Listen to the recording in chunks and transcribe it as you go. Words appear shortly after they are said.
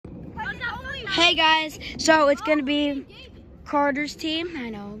Hey guys, so it's gonna be Carter's team. I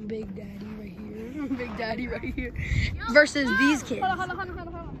know, Big Daddy right here, Big Daddy right here, versus these kids. Hold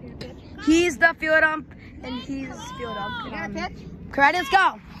on. He's the field ump, and he's field ump. You got a pitch? Ready, let's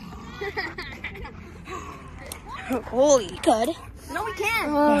go. Holy, good. No, we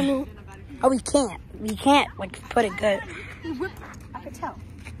can't. Oh, we can't. We can't like put it good. I could tell.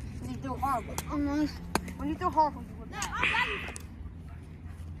 When you throw horrible. Almost. When you throw horrible, you whip.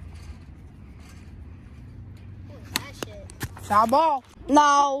 Foul ball.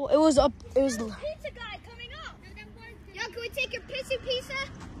 No, it was up. It was. Pizza guy coming up. Yo, can we take your pizza?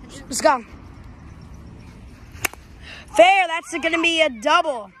 Let's go. Fair. That's gonna be a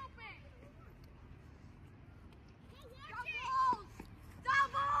double.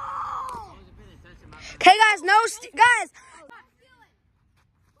 Okay, guys. No, guys.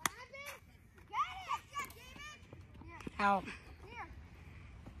 Out.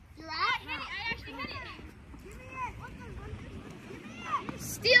 You're out? I actually hit it. Give me it.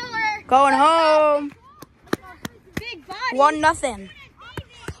 Stealer. Going home. Big body. 1-0.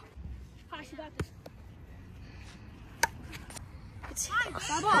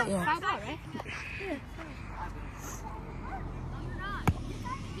 Foul ball. Yeah. Foul ball, right? Yeah.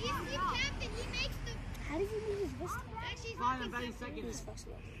 He's the captain. He makes the. How did he lose his wrist? Actually,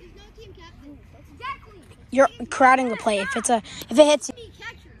 he's no team captain. Exactly. You're crowding the play. If it hits you.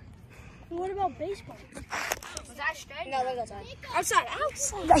 What about baseball? Was that straight? No, that was outside.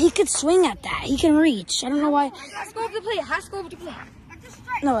 Outside. He could swing at that. He can reach. I don't know why. Has to go over the plate. Has to go over the plate.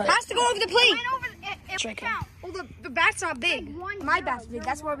 No, Has to go over the plate. Strike Well, the bat's not big. Like my bat's big.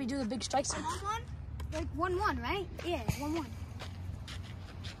 That's why we do the big strikes. Like 1-1, right? Yeah, 1-1.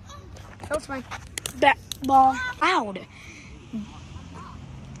 That's my bat ball out.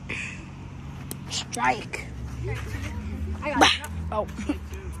 Strike. I got it. Oh.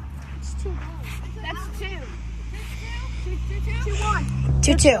 It's 2. That's 2. 2-1.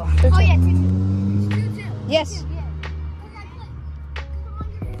 2-2. Oh yeah, 2-2. Yes.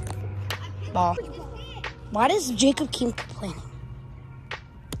 Ball. Why does Jacob keep complaining?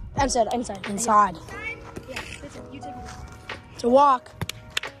 Inside. It's a walk.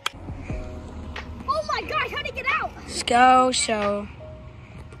 Oh my gosh, how'd he get out? Let's go, show.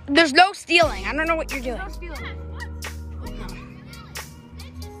 There's no stealing. I don't know what you're doing.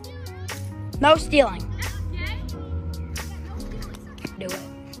 No stealing. Do it.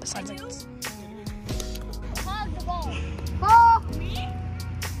 Besides like this. Hog the ball. Ball.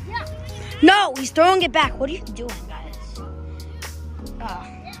 Yeah. No, he's throwing it back. What are you doing, guys? Come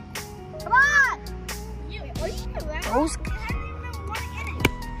on. What are you doing? Those.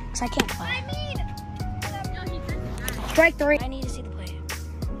 Because I can't play. Strike 3. I need to see the play.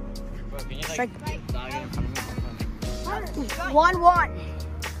 Strike 1-1.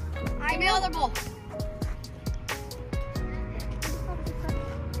 Give me another ball.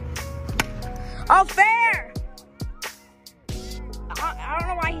 Oh, fair! I don't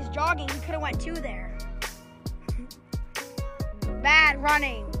know why he's jogging. He could have went 2 there. Bad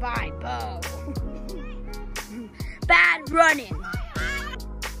running by Bo. Bad running.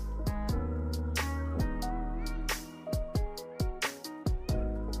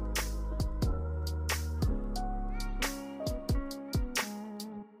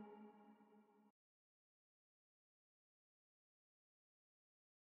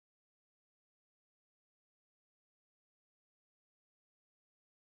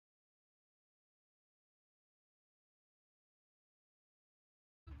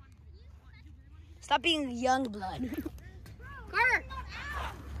 Stop being young blood. Carter.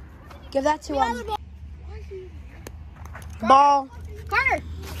 Give that to ball. Carter.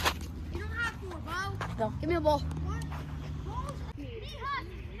 You don't have to, ball. No. Give me a ball.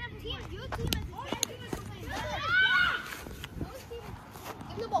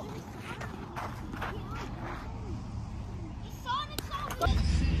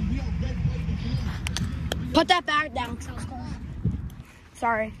 Put that back down.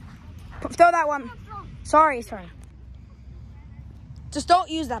 Sorry. Throw that one. Sorry. Just don't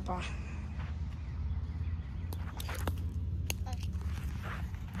use that ball.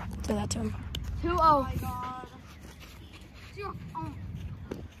 Throw that to him. 2-0. Oh my God.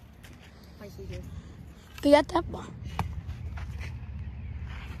 Forget that ball.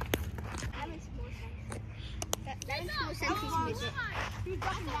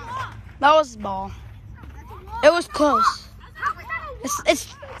 That was the ball. It was close.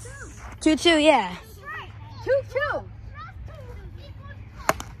 It's 2-2, yeah. 2-2.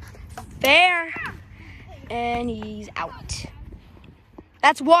 Fair. And he's out.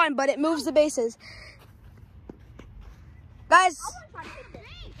 That's 1, but it moves the bases. Guys.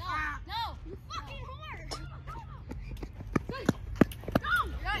 No.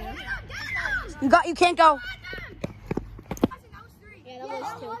 You can't go. Yeah, that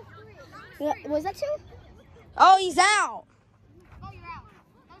was 2. Was that 2? Oh, he's out. Oh, you're out.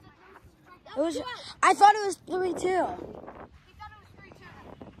 It was. I thought it was 3-2. He thought it was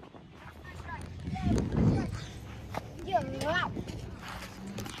 3-2. You're out.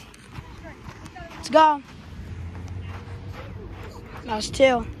 Let's go. That was 2. I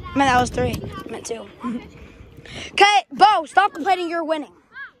mean, that was 3. I meant 2. Okay, Bo, stop complaining. You're winning.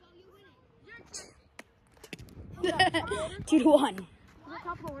 2-1.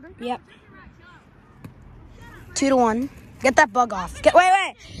 Yep. 2-1. Get that bug off.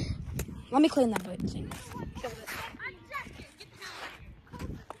 Wait. Let me clean that thing.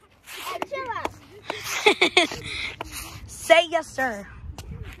 Say yes, sir.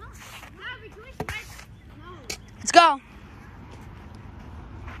 Let's go.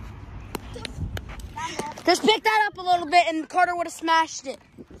 Just pick that up a little bit and Carter would have smashed it.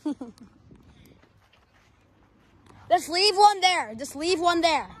 Just leave one there. Just leave one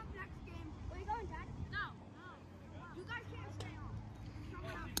there.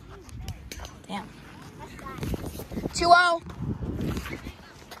 Damn. 2-0.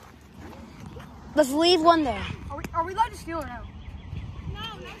 Let's leave one there. Are we allowed to steal or no? No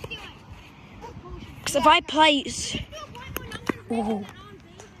stealing. Because if I place... Ooh.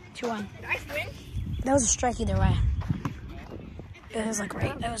 2-1. Did I win? That was a strike either way. It was like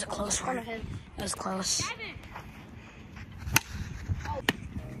right. That was a close one. It was close.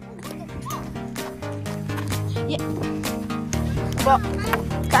 Yeah. Well,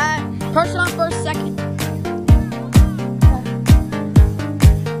 person on first, second.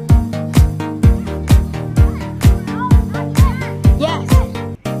 Yes.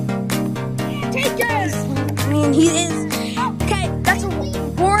 Take it! I mean, he is. Okay, that's a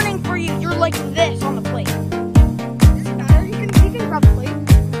warning for you. You're like this on the plate. Doesn't matter. He can grab the plate.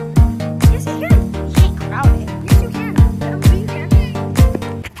 Yes, he can. You can't crowd it. Yes, you can. You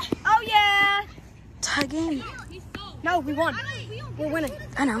can. Oh, yeah. Tie game. No, we won. We're winning.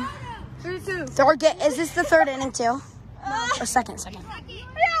 I know. 3-2. Is this the third inning too? Or second? I don't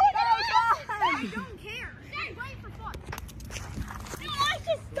care. Wait for fun. No, I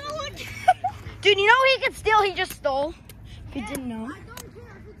just stole it. Dude, you know he could steal. He just stole. If you didn't know. I don't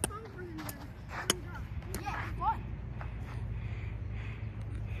care if it's fun for him. Yeah, it's fun.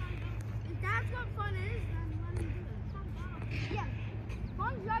 If that's what fun is, then let him do it. Yeah,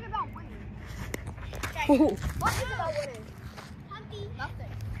 fun's not about winning. Ooh. What is about winning?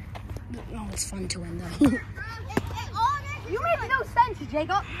 Nothing. No, it's fun to win though. You made no sense, Jacob.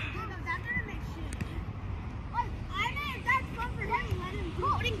 That didn't make shit. I mean, if that's fun for him, let him do it.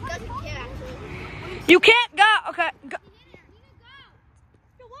 But he doesn't care, actually. You can't go. Okay. Go.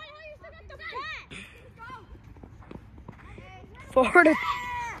 So why are you still at the bat?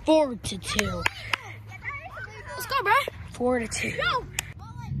 4-2. Let's go, bro. 4-2. No.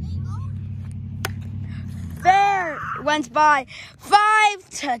 Fair went by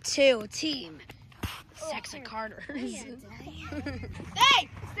 5-2. Team Sex and Carter. Stay.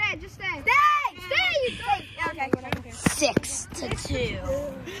 Just stay. Stay. Okay. 6-2.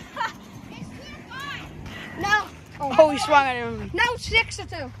 No. Oh, he swung at him. No,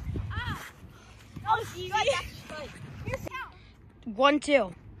 6-2. Oh, easy.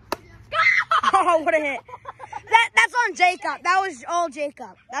 1-2. Oh, what a hit. That's on Jacob. That was all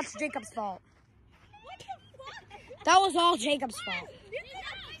Jacob. That's Jacob's fault. That was all Jacob's fault.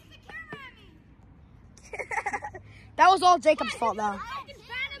 That was all Jacob's fault, though.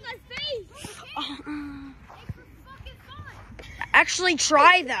 Actually,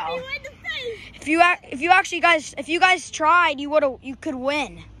 try though. If you guys tried, you could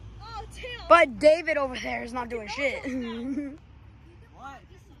win. But David over there is not doing shit.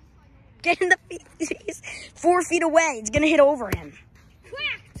 Get in the feet. He's 4 feet away. It's gonna hit over him.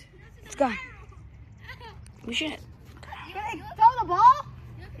 Let's go. We should. Throw the ball?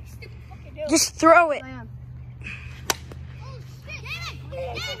 Just throw it.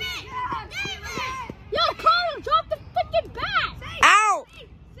 Yo, Connor, drop the freaking bat! Out.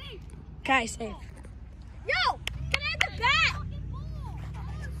 Okay, safe. Yo, can I have the bat?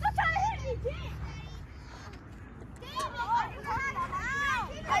 Stop trying to hit me,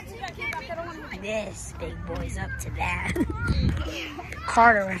 This big boy's up to that.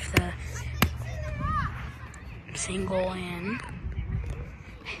 Carter with the single in.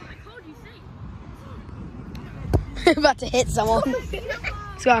 About to hit someone.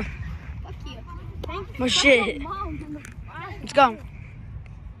 Let's go. Oh shit. Let's go.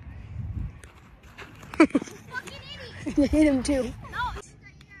 Hit him too.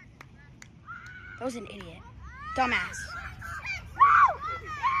 That was an idiot. Dumbass.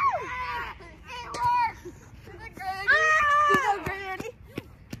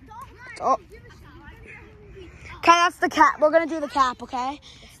 that's the cap. We're gonna do the cap, okay?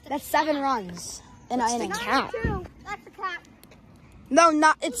 That's 7 runs in an inning. Cap. That's the cap. No,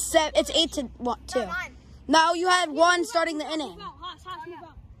 not it's 8 to 2. No, you had 1 starting the inning.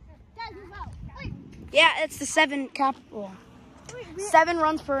 Yeah, it's the 7 cap rule. 7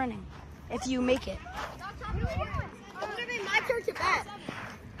 runs per inning if you make it. I'm gonna be my turn to bat.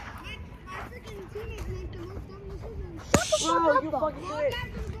 Bro, you fucking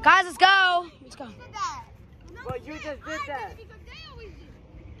did. Guys, let's go. Let's go. But you just did that.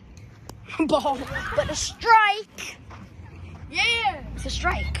 Ball, but a strike. Yeah. It's a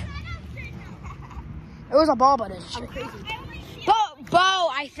strike. It was a ball, but it's a strike. Bo,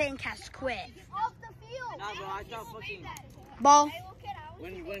 I think, has quit. Off the field. Nah, bro, I thought fucking. Bo,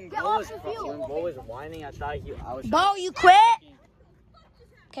 When Bo was whining, I thought I was. Bo, you quit?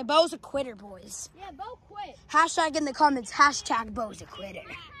 Okay, Bo's a quitter, boys. Yeah, Bo quit. Hashtag in the comments, hashtag Bo's a quitter.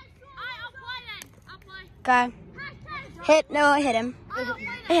 I'll play. Okay. Hit him.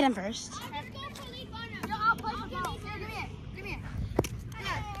 Hit him first. Let's go for league honor. I'll play. Give me it.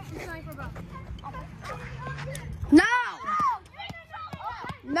 Yeah. Sorry for Bo. No!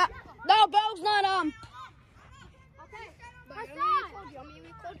 No, Bo's not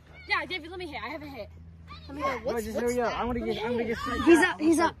Yeah, David, let me hit. I haven't hit. Bro, just hurry up. I'm gonna get straight.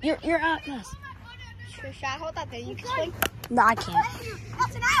 He's up. You're up. Yes. Should I hold that thing? You can swing. No, I can't.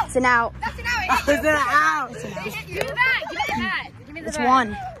 That's an out. It's an out. That's an out. Is that out? Give me the bat. Give me the bat. Give me the It's bat.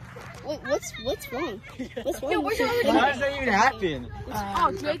 1. What's wrong? What's wrong? How does that even happen?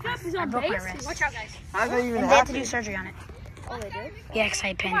 Oh, Jacob is on broke my base. wrist. Watch out, guys. How does that even And they have to happen? do surgery on it. Oh, they do? Yeah, because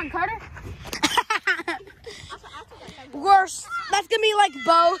I Come on, pinned. Carter. Worst. That's going to be like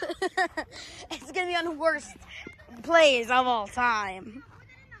Bo. It's going to be on the worst plays of all time.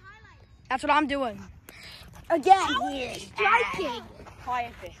 That's what I'm doing. Again, he is striking.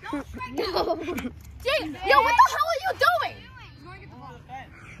 Quiet it. No. Jake, yo, what the hell are you doing?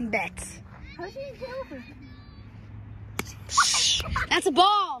 Bets. How's he get over? That's a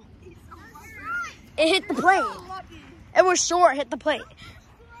ball. It hit the plate. It was short, hit the plate.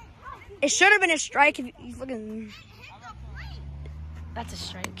 It should have been a strike if you fucking... That's a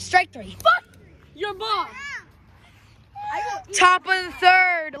strike. Strike 3. Fuck your ball. Top of the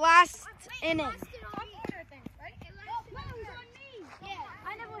 3rd, last inning.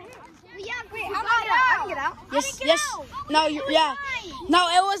 I get out. Yes. No, yeah. No,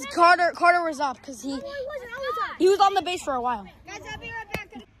 it was Carter. Carter was up because he was on the base for a while. Guys, I'll be right back.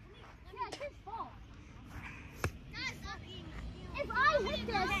 If I hit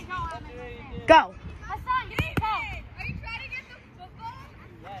this, Go. Are you trying to get the football?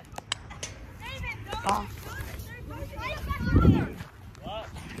 Ball.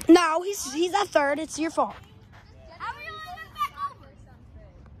 No, he's at 3rd. It's your fault. How are you going to back over?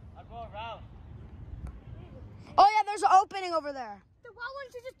 I'll go around. Oh yeah, there's an opening over there. then why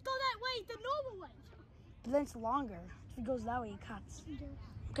wouldn't you just go that way, the normal way? But then it's longer. If he goes that way, he cuts.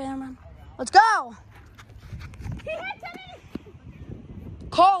 Okay, never mind. Let's go.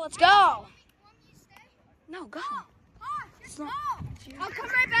 Cole, let's go. No, go. It's not- I'll come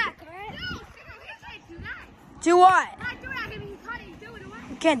right back, all right? Do what? Not do it. I mean, you can't do it away.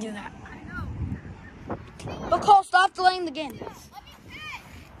 You can't do that. But Cole, stop delaying the game.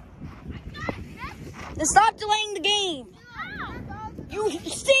 Then stop delaying the game. You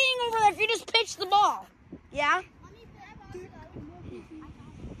standing over there if you just pitch the ball. Yeah?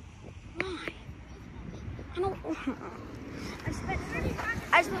 Why? I don't.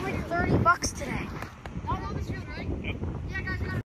 I spent like $30 today.